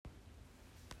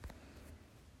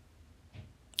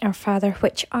Our Father,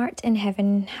 which art in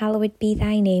heaven, hallowed be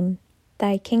thy name.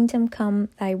 Thy kingdom come,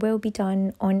 thy will be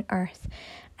done on earth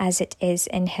as it is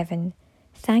in heaven.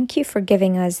 Thank you for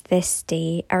giving us this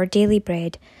day our daily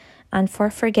bread, and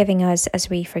for forgiving us as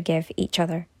we forgive each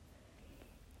other.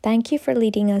 Thank you for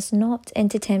leading us not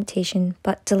into temptation,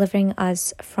 but delivering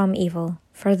us from evil.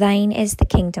 For thine is the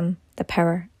kingdom, the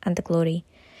power, and the glory,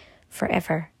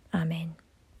 forever. Amen.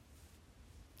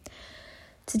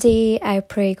 Today I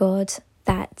pray, God,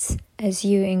 that as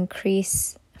you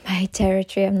increase my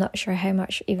territory, I'm not sure how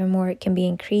much even more it can be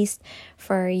increased,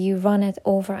 for you run it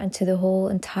over into the whole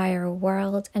entire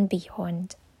world and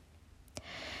beyond.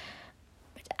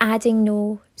 But adding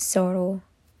no sorrow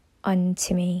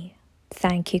unto me.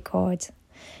 Thank you, God.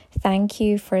 Thank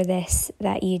you for this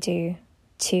that you do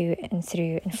to and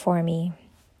through and for me.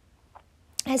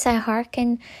 As I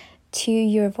hearken to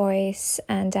your voice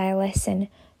and I listen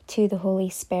to the Holy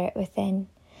Spirit within.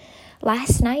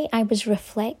 Last night I was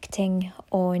reflecting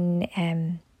on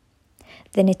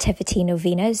the Nativity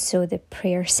Novenas, so the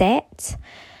prayer set,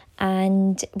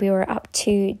 and we were up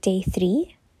to day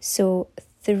 3. So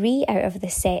 3 out of the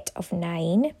set of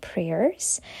 9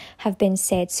 prayers have been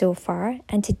said so far,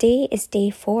 and today is day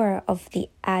 4 of the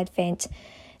Advent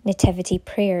Nativity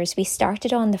prayers. We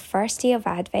started on the first day of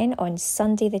Advent on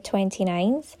Sunday the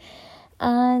 29th,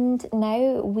 and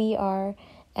now we are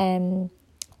on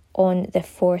the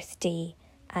 4th day,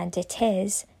 and it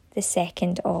is the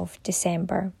 2nd of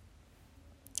December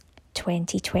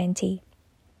 2020.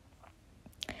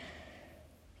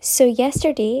 So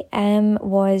yesterday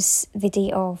was the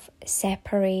day of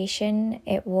separation.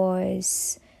 It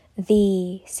was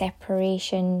the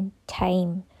separation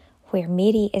time where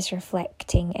Mary is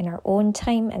reflecting in her own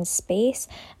time and space,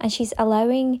 and she's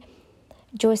allowing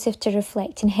Joseph to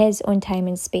reflect in his own time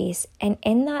and space. And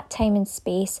in that time and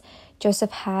space,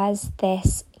 Joseph has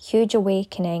this huge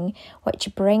awakening,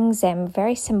 which brings them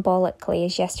very symbolically,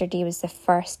 as yesterday was the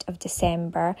 1st of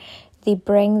December, they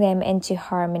bring them into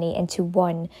harmony, into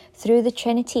one, through the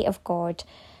Trinity of God.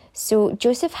 So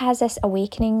Joseph has this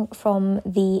awakening from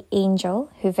the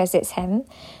angel who visits him.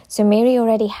 So Mary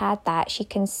already had that. She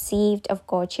conceived of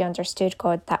God. She understood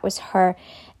God. That was her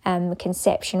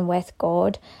conception with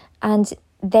God. And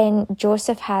then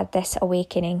Joseph had this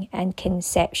awakening and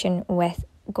conception with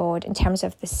God in terms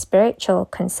of the spiritual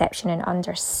conception and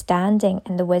understanding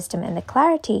and the wisdom and the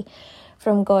clarity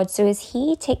from God. So as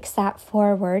he takes that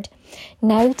forward,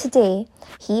 now today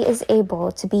he is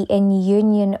able to be in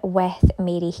union with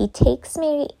Mary. He takes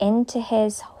Mary into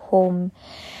his home,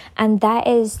 and that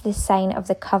is the sign of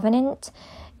the covenant.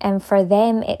 And for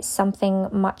them, it's something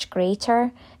much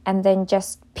greater than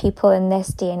just people in this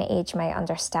day and age might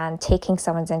understand. Taking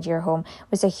someone into your home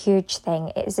was a huge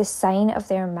thing. It is a sign of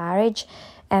their marriage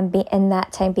and in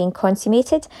that time being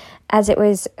consummated. As it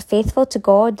was faithful to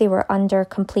God, they were under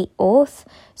complete oath.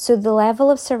 So the level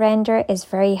of surrender is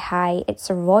very high. It's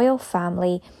a royal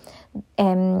family.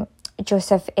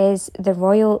 Joseph is the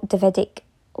royal Davidic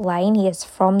line. He is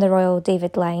from the royal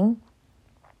David line.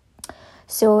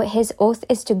 So his oath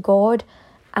is to God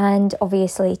and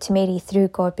obviously to Mary through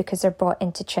God, because they're brought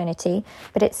into Trinity,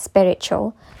 but it's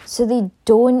spiritual. So they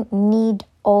don't need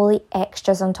all the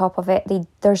extras on top of it.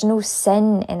 There's no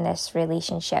sin in this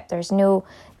relationship. There's no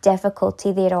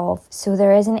difficulty thereof. So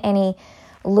there isn't any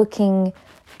looking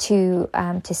to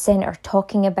sin or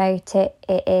talking about it.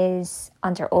 It is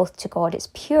under oath to God. It's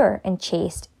pure and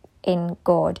chaste in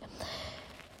God.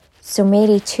 So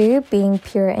Mary too, being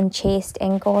pure and chaste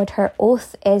in God, her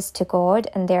oath is to God,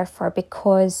 and therefore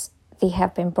because they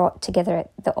have been brought together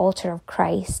at the altar of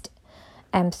Christ,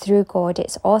 through God,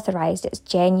 it's authorised, it's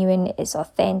genuine, it's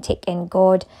authentic in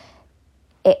God.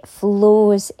 It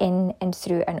flows in and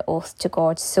through an oath to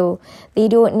God. So they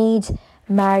don't need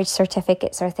marriage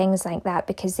certificates or things like that,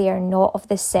 because they are not of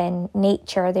the sin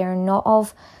nature. They are not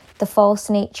of the false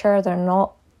nature. They're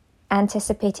not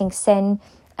anticipating sin,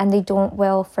 and they don't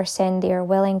will for sin. They are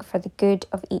willing for the good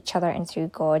of each other and through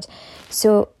God.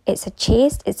 So it's a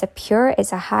chaste, it's a pure,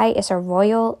 it's a high, it's a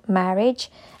royal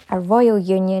marriage, a royal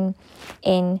union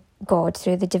in God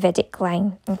through the Davidic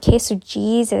line. Okay, so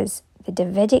Jesus, the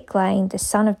Davidic line, the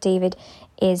son of David,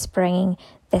 is bringing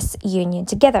this union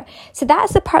together. So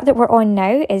that's the part that we're on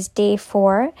now, is day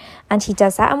 4, and he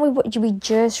does that. And we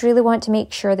just really want to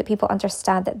make sure that people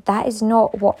understand that that is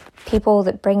not what people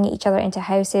that bring each other into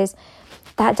houses,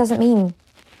 that doesn't mean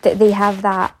that they have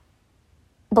that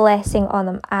blessing on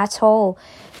them at all.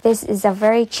 This is a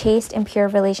very chaste and pure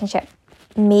relationship.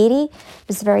 Mary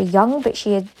was very young, but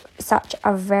she had such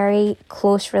a very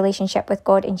close relationship with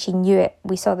God, and she knew it.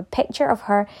 We saw the picture of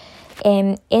her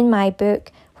in my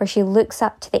book where she looks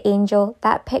up to the angel.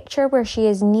 That picture where she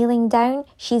is kneeling down,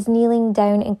 she's kneeling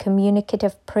down in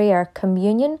communicative prayer,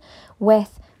 communion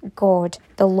with God.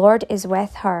 The Lord is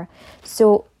with her.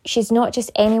 So she's not just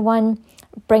anyone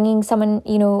bringing someone,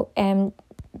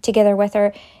 together with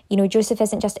her. Joseph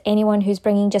isn't just anyone who's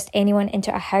bringing just anyone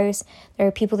into a house. There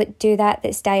are people that do that.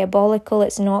 That's diabolical.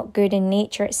 It's not good in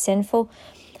nature. It's sinful.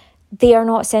 They are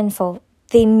not sinful.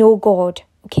 They know God.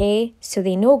 Okay, so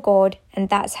they know God, and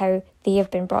that's how they have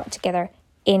been brought together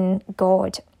in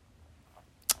God.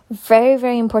 Very,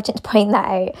 very important to point that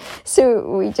out.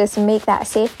 So we just make that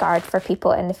safeguard for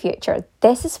people in the future.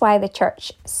 This is why the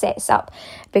church sets up,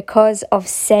 because of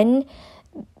sin.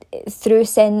 Through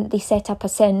sin, they set up a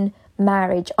sin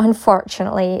marriage.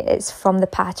 Unfortunately, it's from the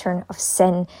pattern of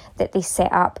sin that they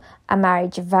set up a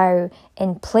marriage vow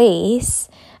in place,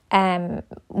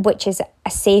 which is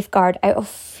a safeguard out of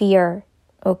fear.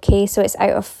 Okay, so it's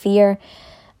out of fear,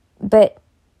 but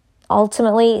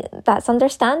ultimately that's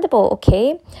understandable,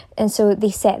 okay? And so they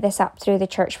set this up through the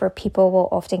church, where people will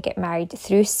often get married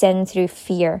through sin, through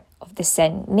fear of the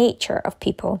sin nature of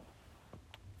people.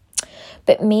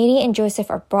 But Mary and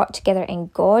Joseph are brought together in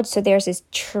God, so theirs is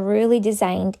truly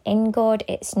designed in God.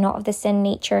 It's not of the sin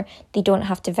nature. They don't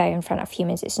have to vow in front of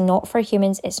humans. It's not for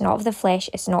humans. It's not of the flesh.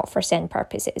 It's not for sin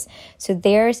purposes. So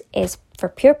theirs is for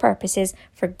pure purposes,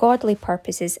 for godly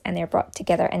purposes, and they're brought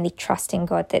together and they trust in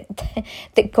God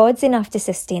that God's enough to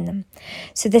sustain them.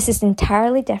 So this is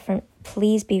entirely different.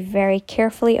 Please be very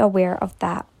carefully aware of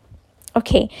that.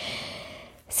 Okay,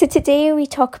 so today we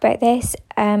talk about this.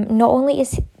 Not only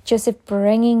is Joseph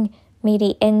bringing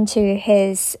Mary into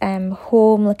his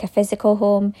home, like a physical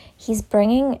home, he's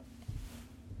bringing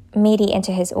Mary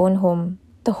into his own home,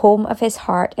 the home of his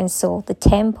heart and soul, the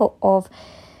temple of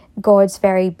God's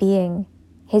very being,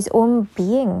 his own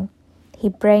being. He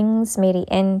brings Mary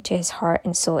into his heart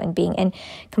and soul and being, and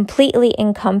completely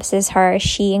encompasses her.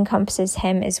 She encompasses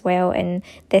him as well in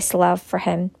this love for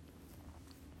him.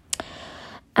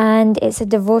 And it's a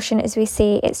devotion, as we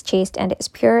say. It's chaste and it's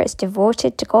pure. It's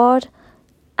devoted to God.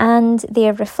 And they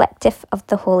are reflective of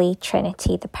the Holy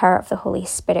Trinity, the power of the Holy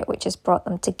Spirit, which has brought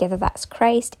them together. That's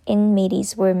Christ in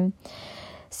Mary's womb.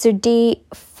 So day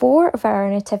 4 of our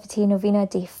Nativity Novena,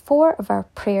 day 4 of our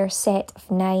prayer set of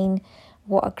 9.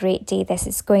 What a great day this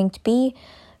is going to be.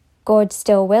 God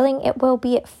still willing, it will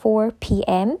be at 4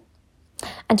 p.m.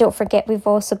 And don't forget, we've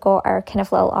also got our kind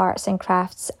of little arts and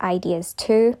crafts ideas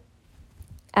too.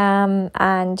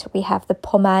 And we have the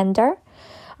pomander.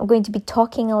 I'm going to be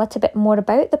talking a little bit more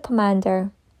about the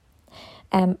pomander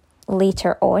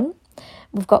later on.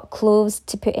 We've got clothes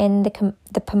to put in the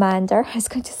pomander. I was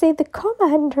going to say the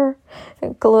commander.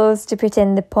 Clothes to put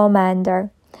in the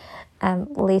pomander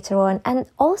later on. And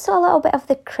also a little bit of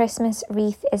the Christmas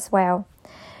wreath as well.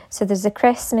 So there's the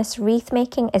Christmas wreath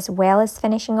making as well as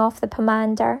finishing off the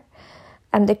pomander.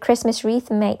 The Christmas wreath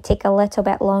might take a little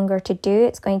bit longer to do.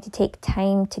 It's going to take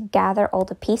time to gather all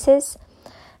the pieces.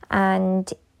 And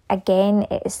again,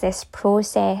 it's this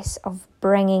process of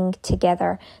bringing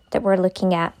together that we're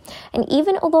looking at. And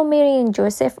even although Mary and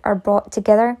Joseph are brought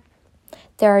together,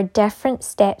 there are different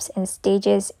steps and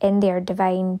stages in their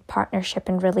divine partnership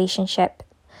and relationship,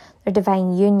 their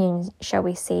divine union, shall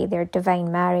we say, their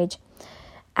divine marriage.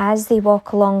 As they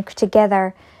walk along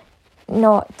together,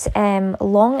 not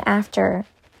long after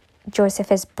Joseph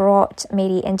has brought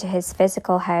Mary into his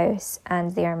physical house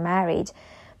and they are married,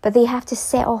 but they have to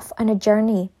set off on a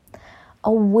journey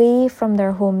away from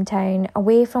their hometown,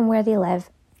 away from where they live,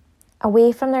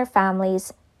 away from their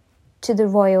families, to the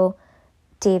royal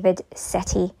David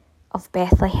city of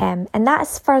Bethlehem. And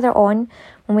that's further on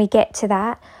when we get to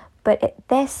that. But at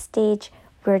this stage,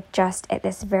 we're just at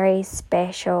this very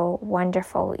special,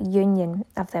 wonderful union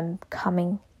of them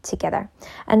coming together.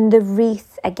 And the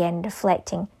wreath, again,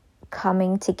 reflecting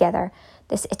coming together.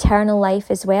 This eternal life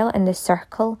as well, and the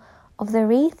circle of the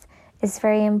wreath is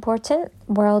very important,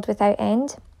 world without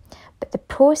end. But the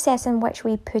process in which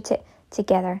we put it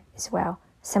together as well,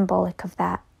 symbolic of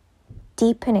that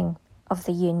deepening of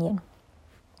the union.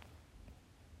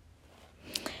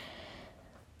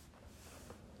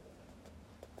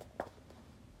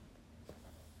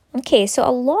 Okay, so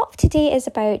a lot of today is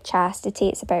about chastity.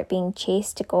 It's about being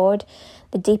chaste to God,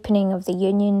 the deepening of the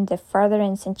union. The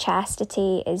furtherance in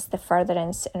chastity is the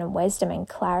furtherance in wisdom and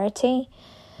clarity.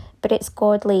 But it's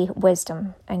godly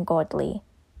wisdom and godly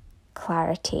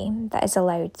clarity that is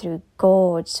allowed through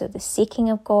God. So the seeking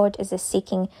of God is the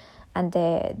seeking and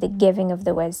the giving of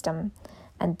the wisdom.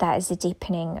 And that is the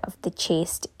deepening of the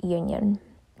chaste union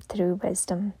through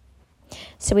wisdom.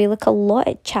 So we look a lot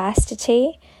at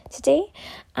chastity today.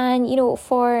 And,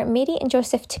 for Mary and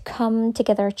Joseph to come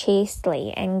together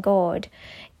chastely in God,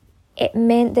 it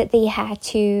meant that they had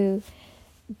to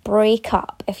break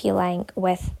up, if you like,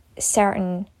 with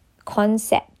certain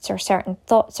concepts or certain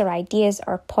thoughts or ideas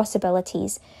or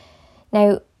possibilities.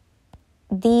 Now,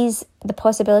 the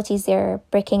possibilities they're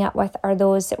breaking up with are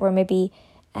those that were maybe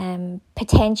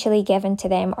potentially given to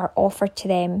them or offered to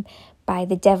them by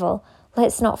the devil.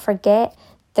 Let's not forget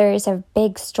there is a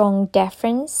big, strong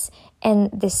difference in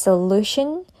the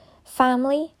solution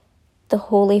family, the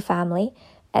Holy Family,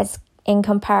 as in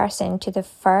comparison to the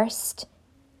first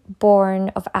born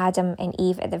of Adam and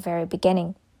Eve at the very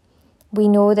beginning. We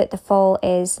know that the fall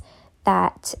is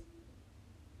that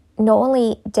not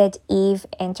only did Eve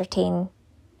entertain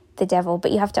the devil,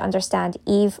 but you have to understand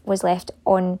Eve was left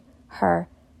on her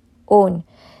own.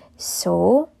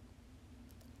 So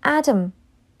Adam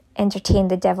entertained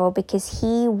the devil because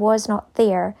he was not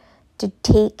there to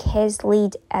take his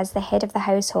lead as the head of the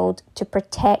household to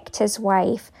protect his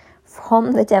wife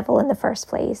from the devil in the first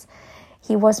place.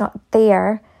 He was not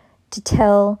there to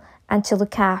till and to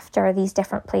look after these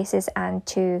different places and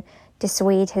to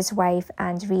dissuade his wife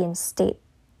and reinstate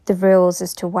the rules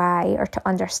as to why, or to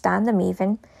understand them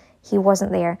even. He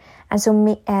wasn't there. And so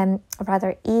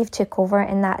Eve took over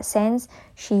in that sense.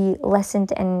 She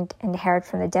listened and heard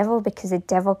from the devil because the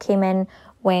devil came in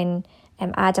when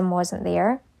Adam wasn't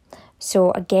there.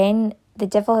 So again, the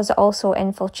devil has also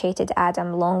infiltrated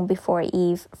Adam long before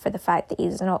Eve for the fact that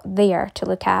he's not there to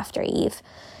look after Eve.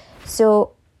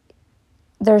 So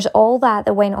there's all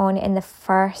that went on in the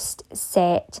first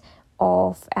set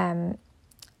of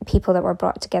people that were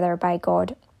brought together by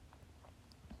God.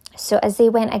 So as they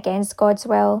went against God's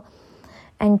will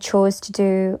and chose to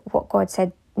do what God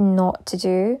said not to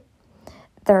do,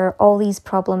 there are all these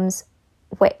problems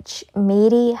which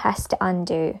Mary has to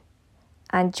undo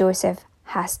and Joseph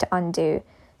has to undo.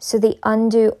 So they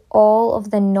undo all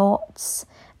of the knots,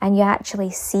 and you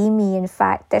actually see me. In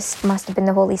fact, this must have been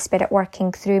the Holy Spirit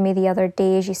working through me the other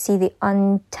day, as you see the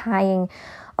untying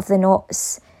of the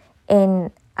knots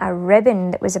in a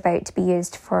ribbon that was about to be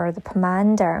used for the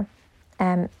pomander.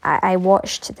 I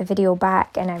watched the video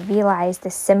back and I realised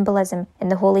the symbolism in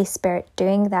the Holy Spirit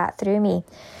doing that through me.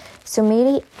 So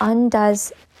Mary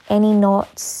undoes any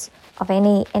knots of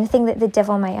anything that the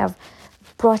devil might have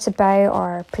brought about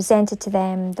or presented to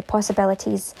them, the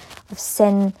possibilities of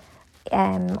sin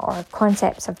or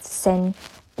concepts of sin.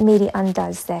 Mary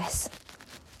undoes this,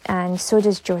 and so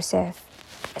does Joseph,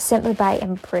 simply by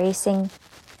embracing,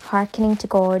 hearkening to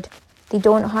God. They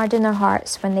don't harden their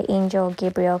hearts when the angel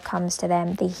Gabriel comes to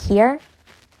them. They hear,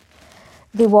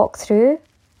 they walk through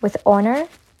with honour,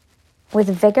 with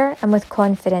vigour and with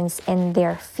confidence in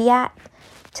their fiat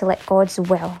to let God's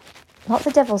will, not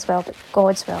the devil's will, but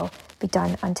God's will be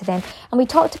done unto them. And we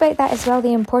talked about that as well,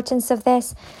 the importance of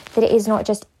this, that it is not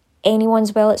just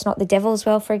anyone's will, it's not the devil's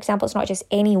will, for example, it's not just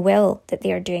any will that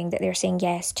they are doing, that they're saying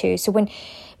yes to. So when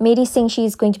Mary's saying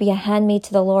she's going to be a handmaid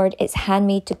to the Lord, it's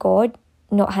handmaid to God,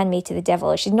 not handmaid to the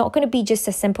devil. She's not going to be just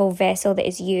a simple vessel that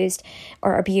is used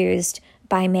or abused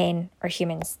by men or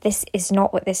humans. This is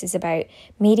not what this is about.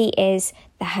 Mary is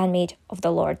the handmaid of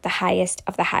the Lord, the highest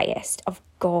of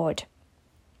God.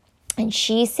 And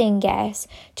she's saying yes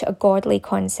to a godly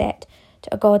concept,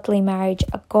 to a godly marriage,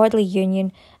 a godly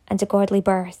union, and a godly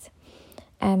birth,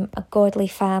 a godly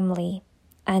family,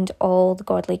 and all the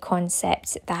godly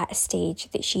concepts at that stage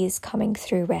that she is coming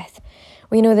through with.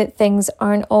 We know that things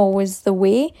aren't always the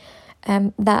way,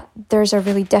 that there's a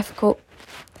really difficult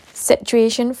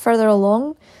situation further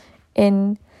along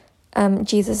in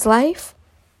Jesus' life.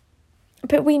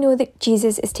 But we know that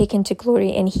Jesus is taken to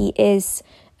glory, and he is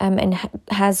and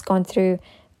has gone through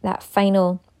that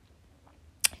final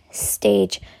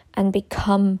stage and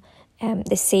become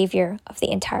the saviour of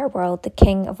the entire world, the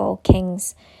King of all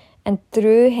kings. And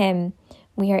through him,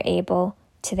 we are able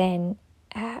to then,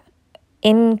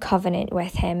 in covenant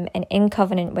with him and in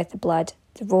covenant with the blood,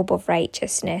 the robe of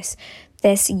righteousness,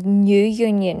 this new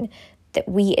union that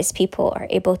we as people are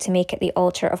able to make at the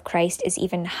altar of Christ is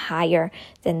even higher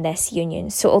than this union.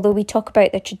 So although we talk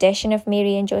about the tradition of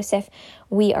Mary and Joseph,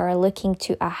 we are looking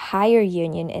to a higher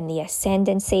union in the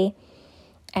ascendancy.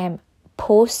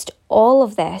 Post all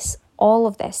of this,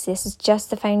 this is just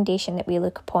the foundation that we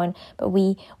look upon, but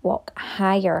we walk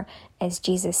higher, as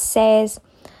Jesus says.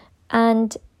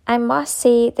 And I must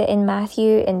say that in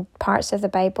Matthew, in parts of the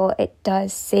Bible, it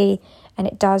does say, and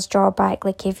it does draw back,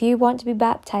 like, if you want to be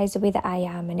baptized the way that I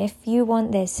am, and if you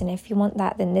want this and if you want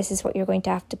that, then this is what you're going to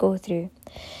have to go through.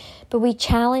 But we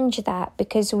challenge that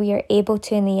because we are able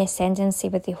to, in the ascendancy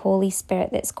with the Holy Spirit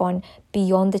that's gone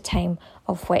beyond the time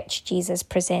of which Jesus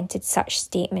presented such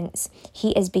statements.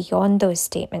 He is beyond those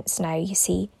statements now, you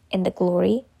see, in the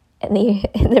glory, in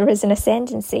the risen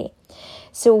ascendancy.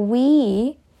 So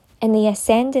we, in the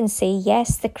ascendancy,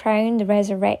 yes, the crown, the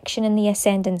resurrection and the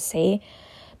ascendancy,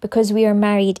 because we are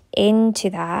married into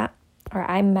that, or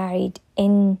I'm married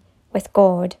in with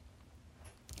God,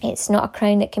 it's not a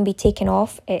crown that can be taken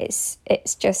off. It's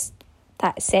just,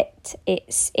 that's it.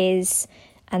 It is,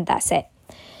 and that's it.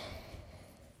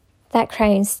 That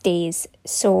crown stays.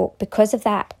 So because of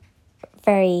that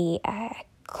very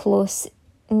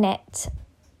close-knit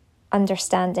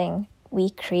understanding,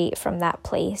 we create from that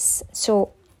place.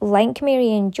 So like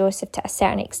Mary and Joseph to a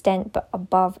certain extent, but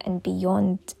above and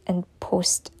beyond and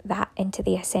post that into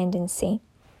the ascendancy.